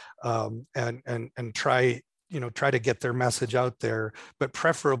say, and try to get their message out there, but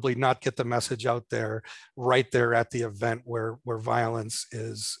preferably not get the message out there right there at the event where violence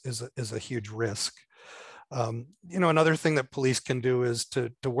is a huge risk. Another thing that police can do is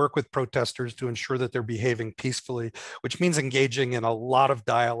to work with protesters to ensure that they're behaving peacefully, which means engaging in a lot of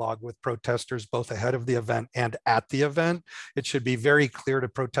dialogue with protesters, both ahead of the event and at the event. It should be very clear to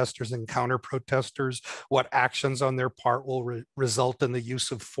protesters and counter protesters what actions on their part will result in the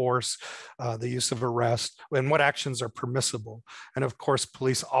use of force, the use of arrest, and what actions are permissible. And of course,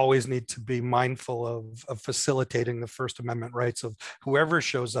 police always need to be mindful of facilitating the First Amendment rights of whoever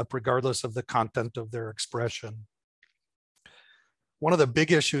shows up, regardless of the content of their expression. One of the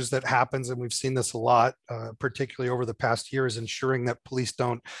big issues that happens, and we've seen this a lot, particularly over the past year, is ensuring that police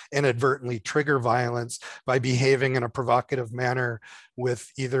don't inadvertently trigger violence by behaving in a provocative manner with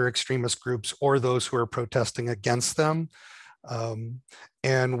either extremist groups or those who are protesting against them.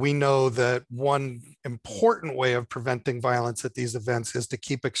 And we know that one important way of preventing violence at these events is to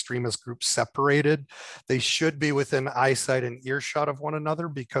keep extremist groups separated. They should be within eyesight and earshot of one another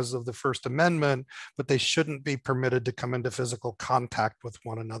because of the First Amendment, but they shouldn't be permitted to come into physical contact with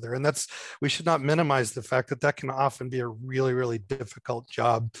one another. And we should not minimize the fact that that can often be a really, really difficult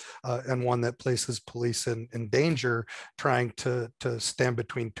job, and one that places police in danger trying to stand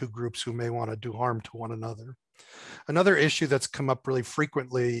between two groups who may want to do harm to one another. Another issue that's come up really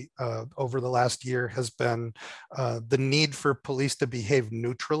frequently over the last year has been the need for police to behave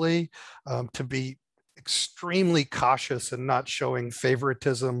neutrally, to be extremely cautious and not showing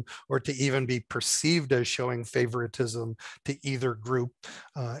favoritism or to even be perceived as showing favoritism to either group,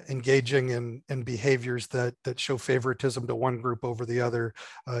 engaging in behaviors that show favoritism to one group over the other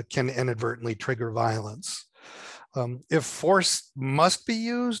can inadvertently trigger violence. If force must be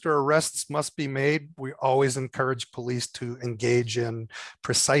used or arrests must be made, we always encourage police to engage in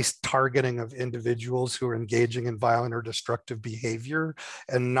precise targeting of individuals who are engaging in violent or destructive behavior,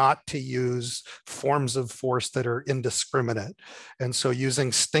 and not to use forms of force that are indiscriminate. And so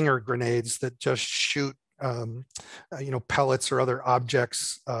using stinger grenades that just shoot pellets or other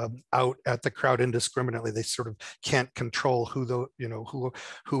objects out at the crowd indiscriminately. They sort of can't control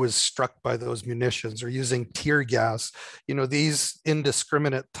who is struck by those munitions, or using tear gas. These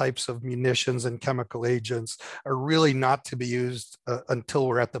indiscriminate types of munitions and chemical agents are really not to be used until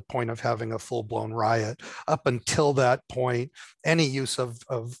we're at the point of having a full-blown riot. Up until that point, any use of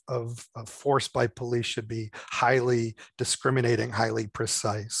force by police should be highly discriminating, highly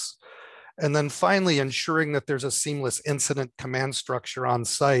precise. And then finally, ensuring that there's a seamless incident command structure on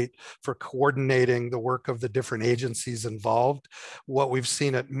site for coordinating the work of the different agencies involved. What we've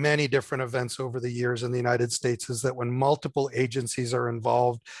seen at many different events over the years in the United States is that when multiple agencies are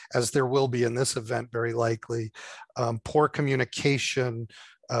involved, as there will be in this event very likely, poor communication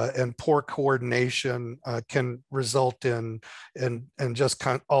and poor coordination can result in just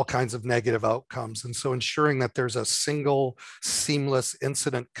all kinds of negative outcomes. And so ensuring that there's a single seamless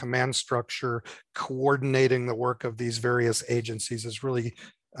incident command structure coordinating the work of these various agencies is really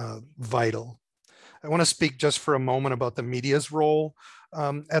vital. I want to speak just for a moment about the media's role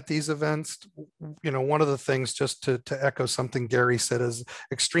at these events. One of the things, just to echo something Gary said, is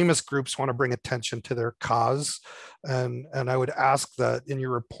extremist groups want to bring attention to their cause. And I would ask that in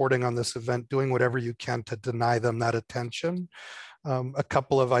your reporting on this event, doing whatever you can to deny them that attention. A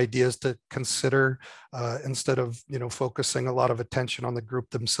couple of ideas to consider instead of focusing a lot of attention on the group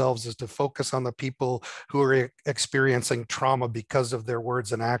themselves is to focus on the people who are experiencing trauma because of their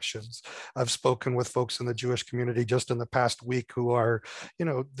words and actions. I've spoken with folks in the Jewish community just in the past week who are,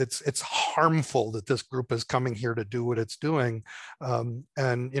 it's harmful that this group is coming here to do what it's doing. And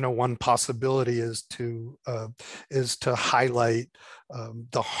one possibility is to highlight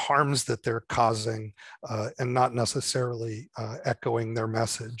the harms that they're causing and not necessarily echoing their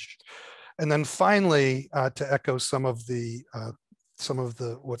message. And then finally, to echo some of the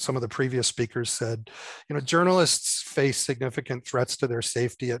previous speakers said, journalists face significant threats to their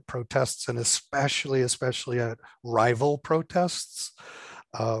safety at protests, and especially at rival protests.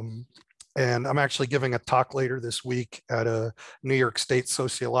 And I'm actually giving a talk later this week at a New York State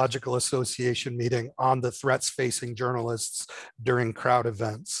Sociological Association meeting on the threats facing journalists during crowd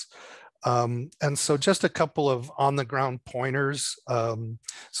events. And so just a couple of on-the-ground pointers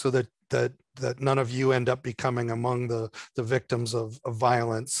so that none of you end up becoming among the victims of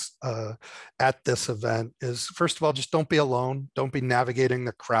violence at this event is, first of all, just don't be alone. Don't be navigating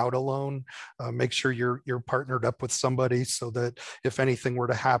the crowd alone. Make sure you're partnered up with somebody so that if anything were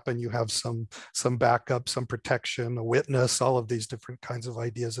to happen, you have some backup, some protection, a witness, all of these different kinds of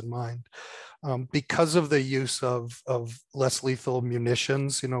ideas in mind. Because of the use of less lethal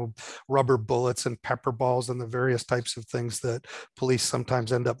munitions, rubber bullets and pepper balls and the various types of things that police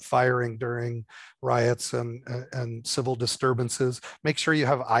sometimes end up firing during riots and civil disturbances, make sure you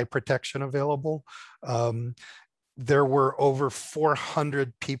have eye protection available. There were over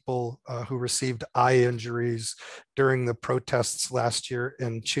 400 people who received eye injuries during the protests last year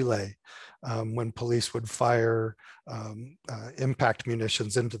in Chile when police would fire impact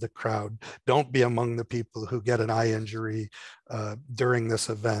munitions into the crowd. Don't be among the people who get an eye injury during this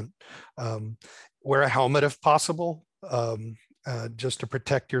event. Wear a helmet if possible. just to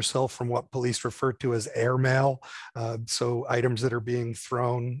protect yourself from what police refer to as airmail. So items that are being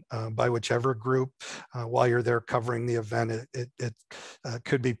thrown by whichever group while you're there covering the event, it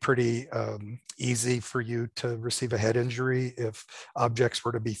could be pretty easy for you to receive a head injury if objects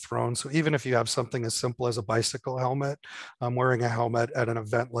were to be thrown. So even if you have something as simple as a bicycle helmet, wearing a helmet at an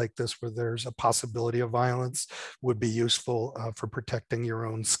event like this where there's a possibility of violence would be useful for protecting your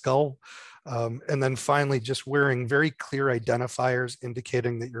own skull. And then finally, just wearing very clear identifiers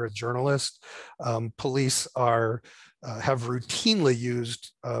indicating that you're a journalist. Police have routinely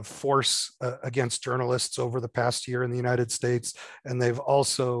used force against journalists over the past year in the United States, and they've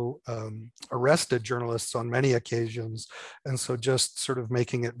also arrested journalists on many occasions. And so just sort of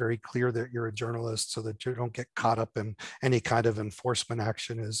making it very clear that you're a journalist so that you don't get caught up in any kind of enforcement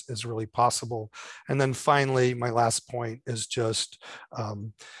action is really possible. And then finally, my last point is just,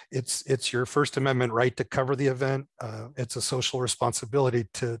 it's your First Amendment right to cover the event. It's a social responsibility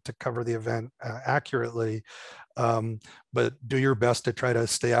to cover the event accurately. But do your best to try to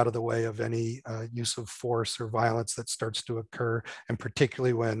stay out of the way of any use of force or violence that starts to occur. And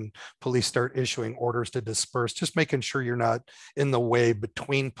particularly when police start issuing orders to disperse, just making sure you're not in the way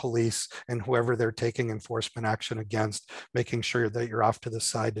between police and whoever they're taking enforcement action against, making sure that you're off to the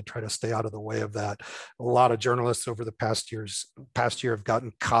side to try to stay out of the way of that. A lot of journalists over the past year have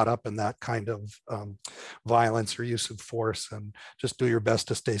gotten caught up in that kind of violence or use of force, and just do your best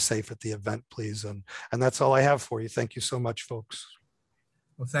to stay safe at the event, please. And that's all I have for you. Thank you so much, folks.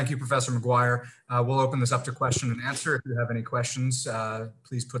 Well, thank you, Professor McGuire. We'll open this up to question and answer. If you have any questions,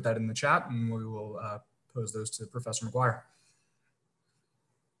 please put that in the chat and we will pose those to Professor McGuire.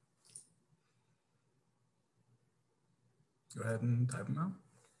 Go ahead and type them out.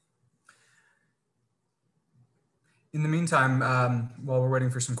 In the meantime, while we're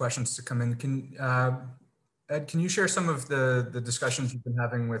waiting for some questions to come in, Ed, can you share some of the discussions you've been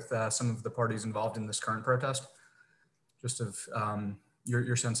having with some of the parties involved in this current protest? Just of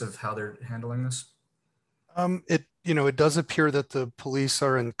your sense of how they're handling this? It does appear that the police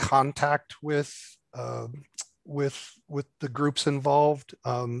are in contact with the groups involved.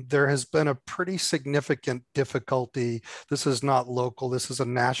 There has been a pretty significant difficulty. This is not local, this is a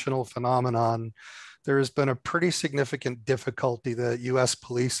national phenomenon. There has been a pretty significant difficulty that US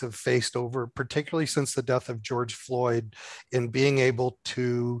police have faced over, particularly since the death of George Floyd, in being able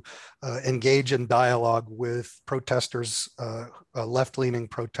to engage in dialogue with protesters, left-leaning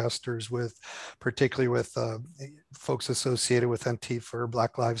protesters, particularly with folks associated with Antifa or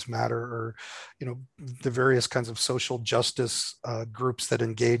Black Lives Matter, or the various kinds of social justice groups that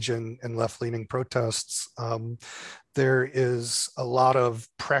engage in left-leaning protests. There is a lot of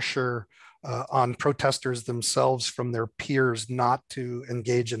pressure on protesters themselves from their peers not to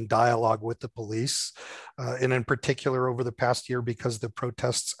engage in dialogue with the police. And in particular over the past year, because the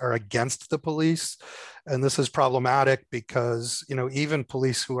protests are against the police. And this is problematic because, even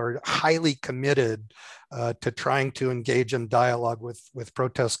police who are highly committed to trying to engage in dialogue with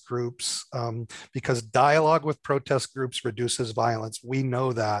protest groups, because dialogue with protest groups reduces violence. We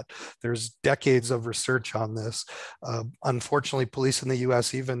know that. There's decades of research on this. Unfortunately, police in the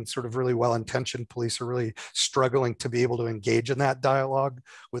US, even sort of really well-intentioned police, are really struggling to be able to engage in that dialogue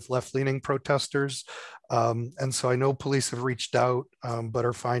with left-leaning protesters. And so I know police have reached out, but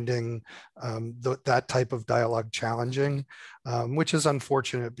are finding that type of dialogue challenging, which is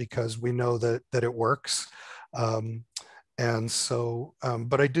unfortunate because we know that it works. And so,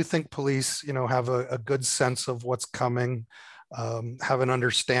 but I do think police, have a good sense of what's coming, have an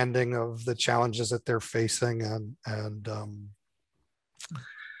understanding of the challenges that they're facing, and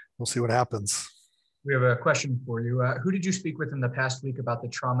we'll see what happens. We have a question for you. Who did you speak with in the past week about the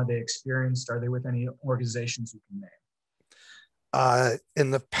trauma they experienced? Are they with any organizations you can name? In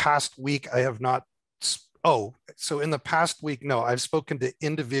the past week, I have not. So in the past week, no, I've spoken to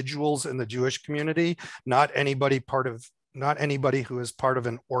individuals in the Jewish community, not anybody who is part of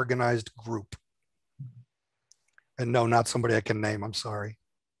an organized group. And no, not somebody I can name, I'm sorry.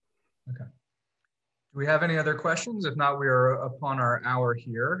 Okay. Do we have any other questions? If not, we are upon our hour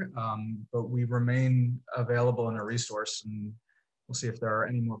here, but we remain available in a resource, and we'll see if there are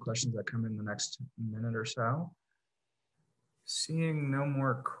any more questions that come in the next minute or so. Seeing no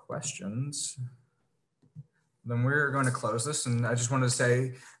more questions, then we're going to close this. And I just wanted to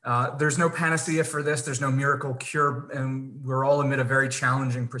say, there's no panacea for this. There's no miracle cure. And we're all amid a very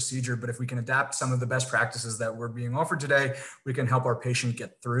challenging procedure. But if we can adapt some of the best practices that we're being offered today, we can help our patient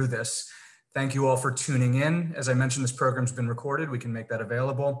get through this. Thank you all for tuning in. As I mentioned, this program's been recorded. We can make that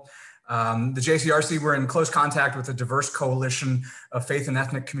available. The JCRC, we're in close contact with a diverse coalition of faith and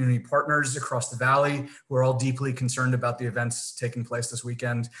ethnic community partners across the Valley who are all deeply concerned about the events taking place this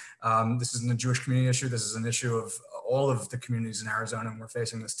weekend. This isn't a Jewish community issue. This is an issue of all of the communities in Arizona, and we're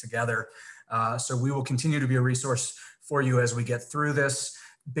facing this together. So we will continue to be a resource for you as we get through this.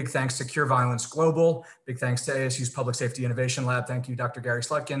 Big thanks to Cure Violence Global. Big thanks to ASU's Public Safety Innovation Lab. Thank you, Dr. Gary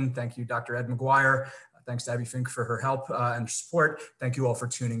Slutkin. Thank you, Dr. Ed McGuire. Thanks to Abby Fink for her help and support. Thank you all for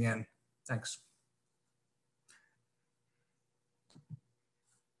tuning in. Thanks.